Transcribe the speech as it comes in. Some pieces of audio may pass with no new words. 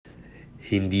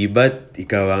Hindi ba't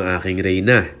ikaw ang aking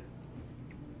reyna?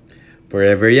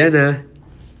 Forever yan ah.